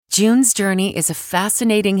June's Journey is a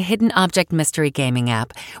fascinating hidden object mystery gaming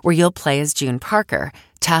app where you'll play as June Parker,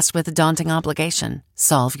 tasked with a daunting obligation: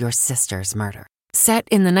 solve your sister's murder. Set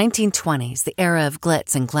in the 1920s, the era of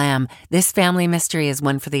glitz and glam, this family mystery is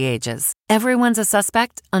one for the ages. Everyone's a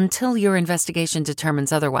suspect until your investigation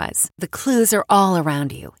determines otherwise. The clues are all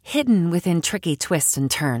around you, hidden within tricky twists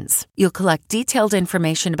and turns. You'll collect detailed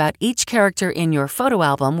information about each character in your photo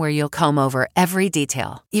album where you'll comb over every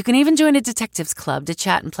detail. You can even join a detectives club to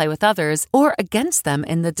chat and play with others or against them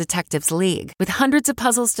in the Detectives League. With hundreds of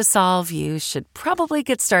puzzles to solve, you should probably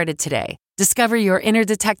get started today. Discover your inner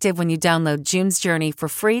detective when you download June's Journey for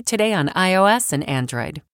free today on iOS and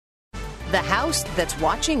Android. The house that's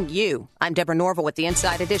watching you. I'm Deborah Norville with the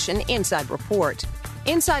Inside Edition Inside Report.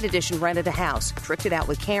 Inside Edition rented a house, tricked it out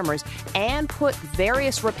with cameras, and put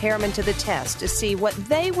various repairmen to the test to see what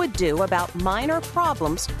they would do about minor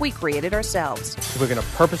problems we created ourselves. We're going to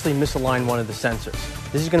purposely misalign one of the sensors.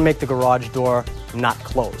 This is going to make the garage door not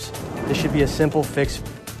close. This should be a simple fix.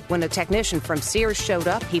 When a technician from Sears showed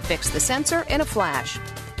up, he fixed the sensor in a flash.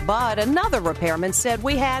 But another repairman said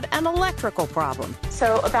we had an electrical problem.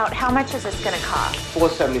 So about how much is this going to cost?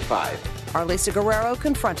 $475. Arlisa Guerrero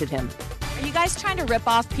confronted him. Are you guys trying to rip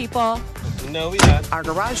off people? No, we not. Our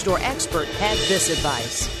garage door expert had this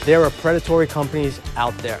advice. There are predatory companies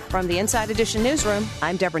out there. From the Inside Edition newsroom,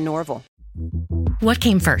 I'm Deborah Norville. What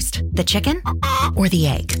came first, the chicken or the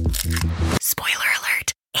egg? Spoiler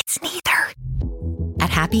alert, it's neither. At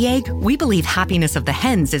Happy Egg, we believe happiness of the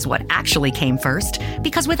hens is what actually came first,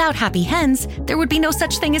 because without happy hens, there would be no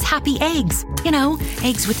such thing as happy eggs. You know,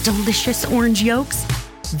 eggs with delicious orange yolks.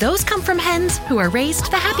 Those come from hens who are raised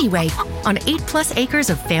the happy way on 8+ acres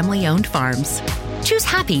of family-owned farms. Choose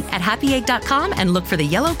happy at happyegg.com and look for the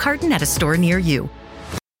yellow carton at a store near you.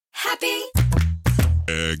 Happy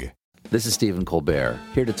Egg. This is Stephen Colbert,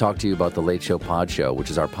 here to talk to you about The Late Show Pod Show, which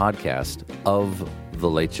is our podcast of The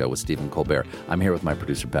Late Show with Stephen Colbert. I'm here with my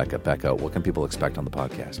producer, Becca. Becca, what can people expect on the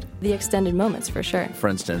podcast? The extended moments, for sure. For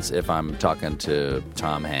instance, if I'm talking to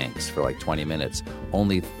Tom Hanks for like 20 minutes,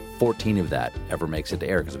 only 14 of that ever makes it to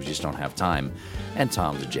air because we just don't have time. And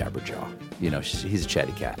Tom's a jabberjaw. You know, he's a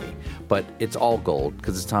chatty Cathy. But it's all gold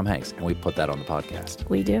because it's Tom Hanks, and we put that on the podcast.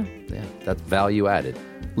 We do. Yeah, that's value added.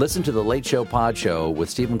 Listen to The Late Show Pod Show with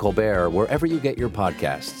Stephen Colbert wherever you get your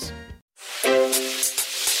podcasts.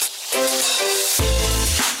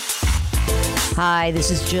 Hi, this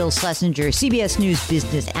is Jill Schlesinger, CBS News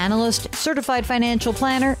business analyst, certified financial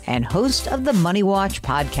planner, and host of the Money Watch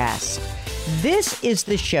podcast. This is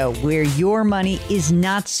the show where your money is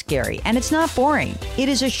not scary and it's not boring. It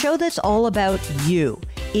is a show that's all about you.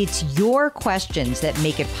 It's your questions that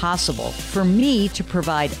make it possible for me to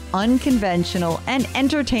provide unconventional and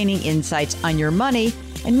entertaining insights on your money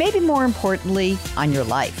and maybe more importantly, on your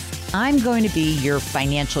life. I'm going to be your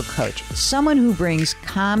financial coach, someone who brings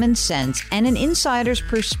common sense and an insider's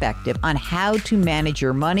perspective on how to manage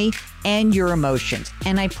your money and your emotions.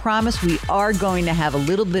 And I promise we are going to have a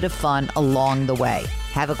little bit of fun along the way.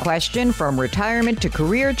 Have a question from retirement to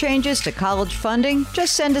career changes to college funding?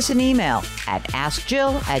 Just send us an email at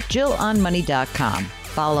askjill@jillonmoney.com.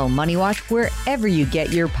 Follow Money Watch wherever you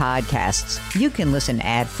get your podcasts. You can listen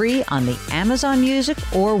ad-free on the Amazon Music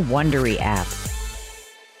or Wondery app.